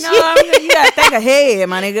bullshit. You gotta think ahead,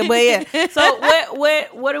 my nigga. But yeah. So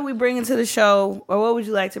what are we bringing to the show, or what would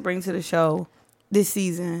you like to bring to the show this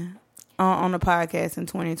season on the podcast in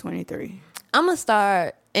 2023? I'm gonna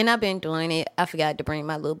start, and I've been doing it. I forgot to bring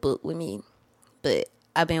my little book with me, but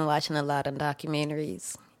I've been watching a lot of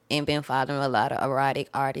documentaries and been following a lot of erotic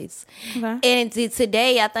artists. Okay. And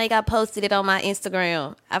today, I think I posted it on my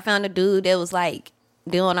Instagram. I found a dude that was like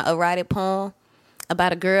doing an erotic poem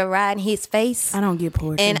about a girl riding his face. I don't get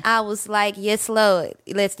poetry. And I was like, yes, Lord,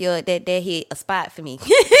 that hit a spot for me.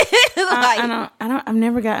 I've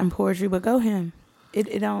never gotten poetry, but go him.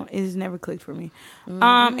 It's never clicked for me.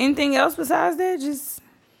 Mm-hmm. Anything else besides that? Just,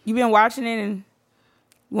 you've been watching it and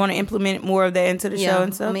you want to implement more of that into the show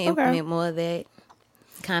and stuff? I'm going to implement more of that.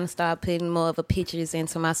 Kind of start putting more of the pictures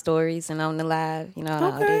into my stories and on the live, all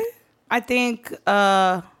that. I think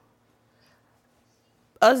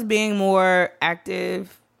us being more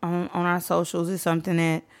active on our socials is something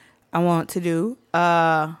that I want to do.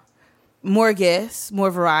 More guests,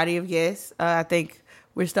 more variety of guests. I think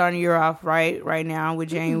we're starting the year off right now with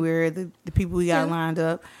January, the people we got lined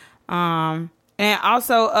up. And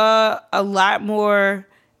also a lot more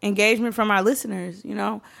engagement from our listeners. You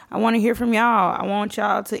know, I want to hear from y'all. I want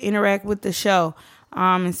y'all to interact with the show.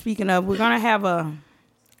 And speaking of, we're going to have a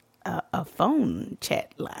phone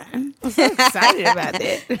chat line. I'm so excited about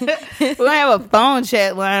that. We're going to have a phone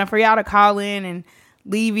chat line for y'all to call in and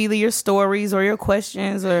leave either your stories or your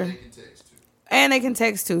questions, or and they can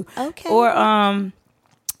text too. Okay. Or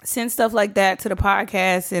send stuff like that to the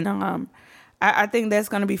podcast, and I think that's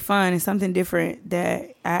going to be fun and something different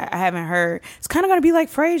that I haven't heard. It's kind of going to be like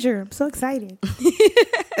Frasier. I'm so excited.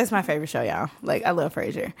 That's my favorite show, y'all. Like, I love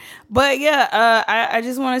Frasier. But yeah, I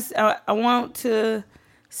just want to. I want to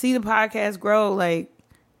see the podcast grow. Like,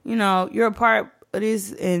 you know, you're a part of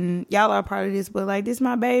this, and y'all are a part of this. But like, this is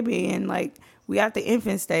my baby, and like, we at the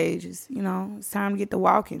infant stage. You know, it's time to get to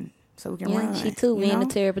walking so we can run. She too. We in the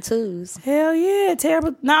terrible twos. Hell yeah,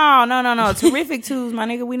 terrible. No. Terrific twos, my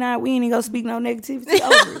nigga. We ain't even gonna speak no negativity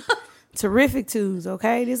over it. Terrific twos,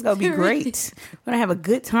 okay? This is gonna be great. We're gonna have a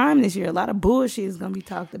good time this year. A lot of bullshit is gonna be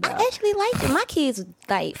talked about. I actually like it. My kids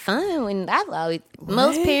like fun when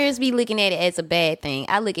most parents be looking at it as a bad thing.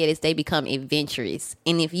 I look at it as they become adventurous.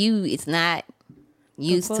 And if it's not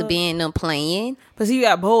used to being them playing. But see, you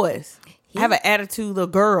got boys. Yeah. I have an attitude little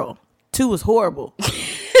girl. 2 was horrible. It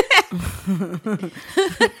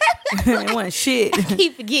wasn't shit. I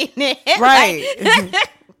keep forgetting that. Right.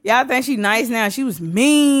 Y'all think she nice now. She was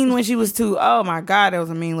mean when she was 2. Oh my God, that was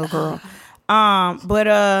a mean little girl.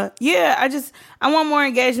 But yeah, I want more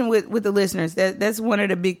engagement with the listeners. That's one of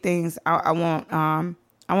the big things I want. I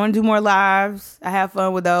want to do more lives. I have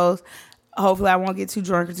fun with those. Hopefully I won't get too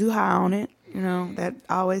drunk or too high on it. You know, that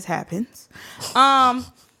always happens. But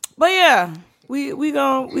yeah, we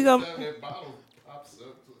gon'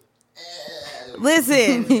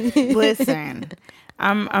 Listen.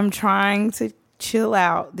 I'm trying to chill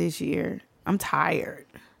out this year. I'm tired.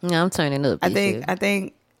 No, I'm turning up. I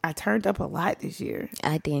think I turned up a lot this year.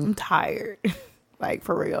 I didn't. I'm tired. Like,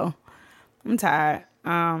 for real. I'm tired.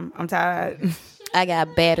 I'm tired. I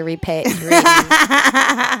got battery packs ready.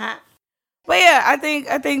 But yeah, I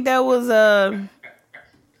think that was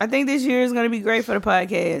I think this year is gonna be great for the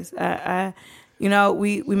podcast. You know,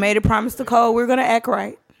 we made a promise to Cole. We're gonna act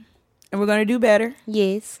right. And we're going to do better.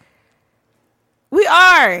 Yes. We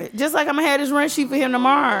are. Just like I'm going to have this run sheet for him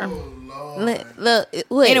tomorrow. Look,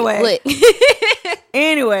 wait.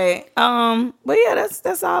 Anyway. But yeah,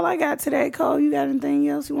 that's all I got today. Cole, you got anything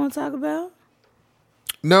else you want to talk about?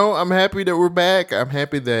 No, I'm happy that we're back. I'm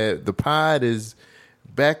happy that the pod is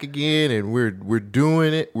back again and we're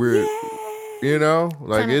doing it. We're, you know,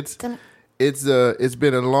 like it's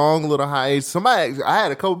been a long little hiatus. I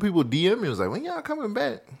had a couple people DM me, was like, when y'all coming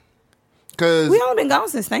back? We only been gone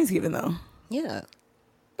since Thanksgiving, though. Yeah.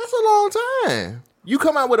 That's a long time. You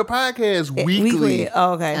come out with a podcast weekly.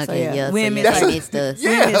 Oh, okay. So, yeah. We missed 5 episodes.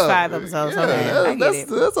 Yeah, okay. I get it.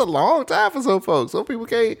 That's a long time for some folks. Some people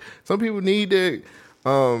can't. Some people need their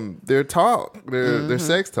talk, their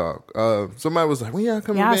sex talk. Somebody was like, when y'all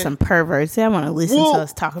coming back? Y'all some perverts. I want to listen to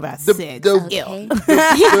us talk about sex.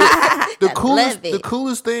 The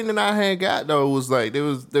coolest thing that I had got though was like they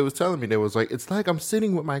was telling me, they was like, it's like I'm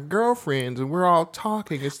sitting with my girlfriends and we're all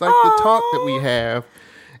talking. It's like the talk that we have,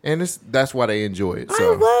 and that's why they enjoy it.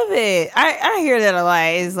 So. I love it. I hear that a lot.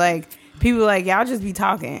 It's like people like, y'all just be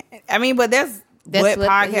talking. I mean, but that's what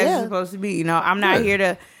podcasts are supposed to be. You know, I'm not here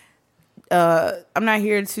to. I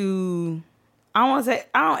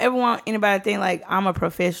don't ever want anybody to think like I'm a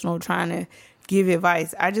professional trying to give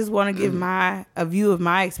advice. I just want to give a view of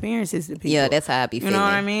my experiences to people. Yeah, that's how I be feeling. You know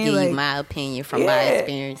what I mean? Give like, you my opinion from my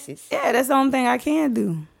experiences. Yeah, that's the only thing I can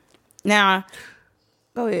do. Now,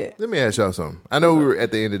 go ahead. Let me ask y'all something. I know we were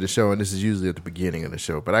at the end of the show, and this is usually at the beginning of the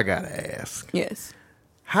show, but I gotta ask. Yes.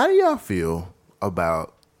 How do y'all feel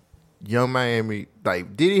about Young Miami?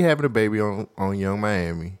 Like Diddy having a baby on Young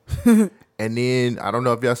Miami, and then I don't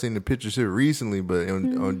know if y'all seen the pictures here recently, but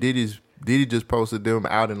on Diddy just posted them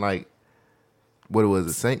out in like. What was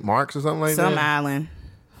it, St. Mark's or something like that? Some island.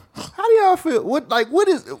 How do y'all feel? What are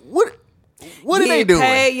they doing? Get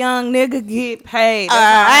paid, young nigga, get paid. That's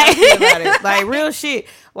how I feel about it. Like, real shit.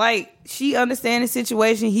 Like, she understands the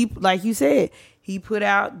situation. He, like you said, he put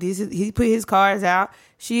his cards out.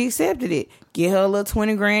 She accepted it. Get her a little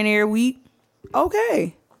 $20,000 every week.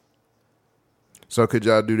 Okay. So could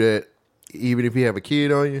y'all do that even if you have a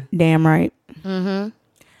kid on you? Damn right. Mm-hmm.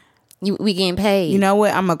 We getting paid. You know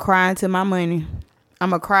what? I'm going to cry into my money. I'm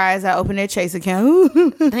gonna cry as I open that Chase account.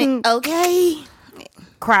 Okay.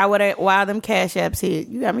 Cry while them Cash Apps hit.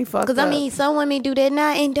 You got me fucked up. Because, I mean, some women do that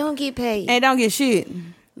now and don't get paid. And don't get shit.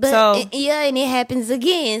 But, so, yeah, and it happens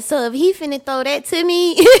again. So, if he finna throw that to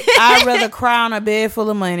me. I'd rather cry on a bed full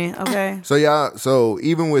of money, okay? So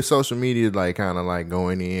even with social media, like, kind of like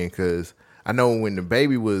going in, because I know when the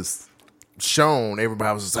baby was shown,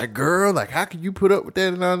 everybody was just like, girl, like, how could you put up with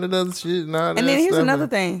that and all that other shit and all that. And then here's stuff. another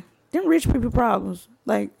thing. Them rich people problems.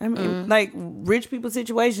 Like, I mean, like rich people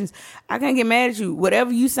situations. I can't get mad at you.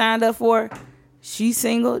 Whatever you signed up for, she's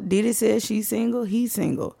single. Diddy says she's single. He's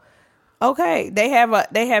single. Okay, they have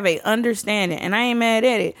a understanding, and I ain't mad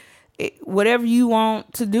at it. Whatever you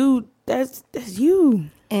want to do, that's you.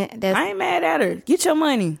 And I ain't mad at her. Get your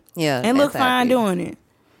money. Yeah, and look fine doing it.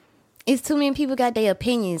 It's too many people got their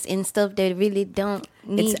opinions and stuff that really don't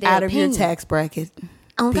need. It's out of your tax bracket.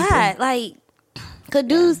 Oh people. God, like. Cause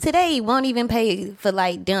dudes today won't even pay for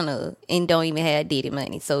like dinner and don't even have Diddy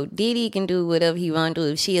money. So Diddy can do whatever he want to do.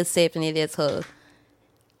 If she accepting it as her,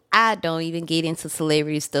 I don't even get into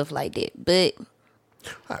celebrity stuff like that. But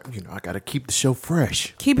I gotta keep the show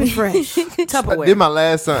fresh. Keep it fresh. Tupperware. This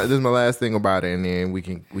is my last thing about it, and then we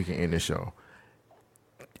can end the show.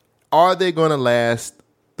 Are they gonna last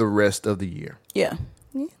the rest of the year? Yeah.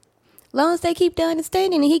 Long as they keep the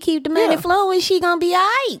understanding and he keep the money flowing, she gonna be all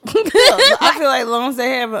right. I feel like as long as they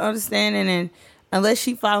have an understanding, and unless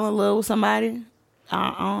she fall in love with somebody,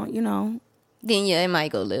 then it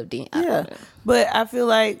might go live then. Yeah, but I feel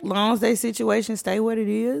like long as their situation stay what it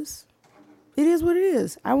is what it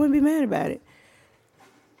is. I wouldn't be mad about it.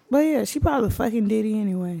 But yeah, she probably fucking Diddy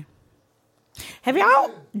anyway. Have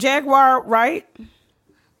y'all Jaguar right?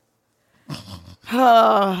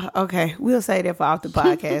 Okay, we'll say that for off the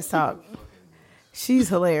podcast talk. She's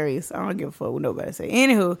hilarious. I don't give a fuck what nobody say.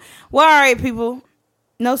 Anywho, well, all right, people.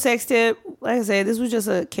 No sex tip. Like I said, this was just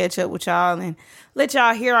a catch up with y'all and let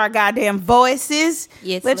y'all hear our goddamn voices.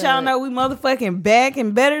 Yes, let y'all know we motherfucking back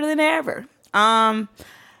and better than ever.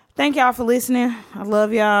 Thank y'all for listening. I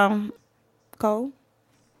love y'all. Cole,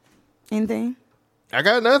 anything? I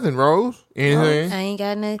got nothing, Rose. Anything? I ain't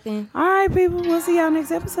got nothing. All right, people. We'll see y'all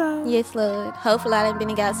next episode. Yes, Lord. Hopefully I done been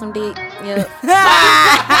and got some dick. Yep.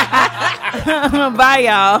 Bye,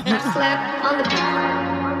 y'all. Slap on the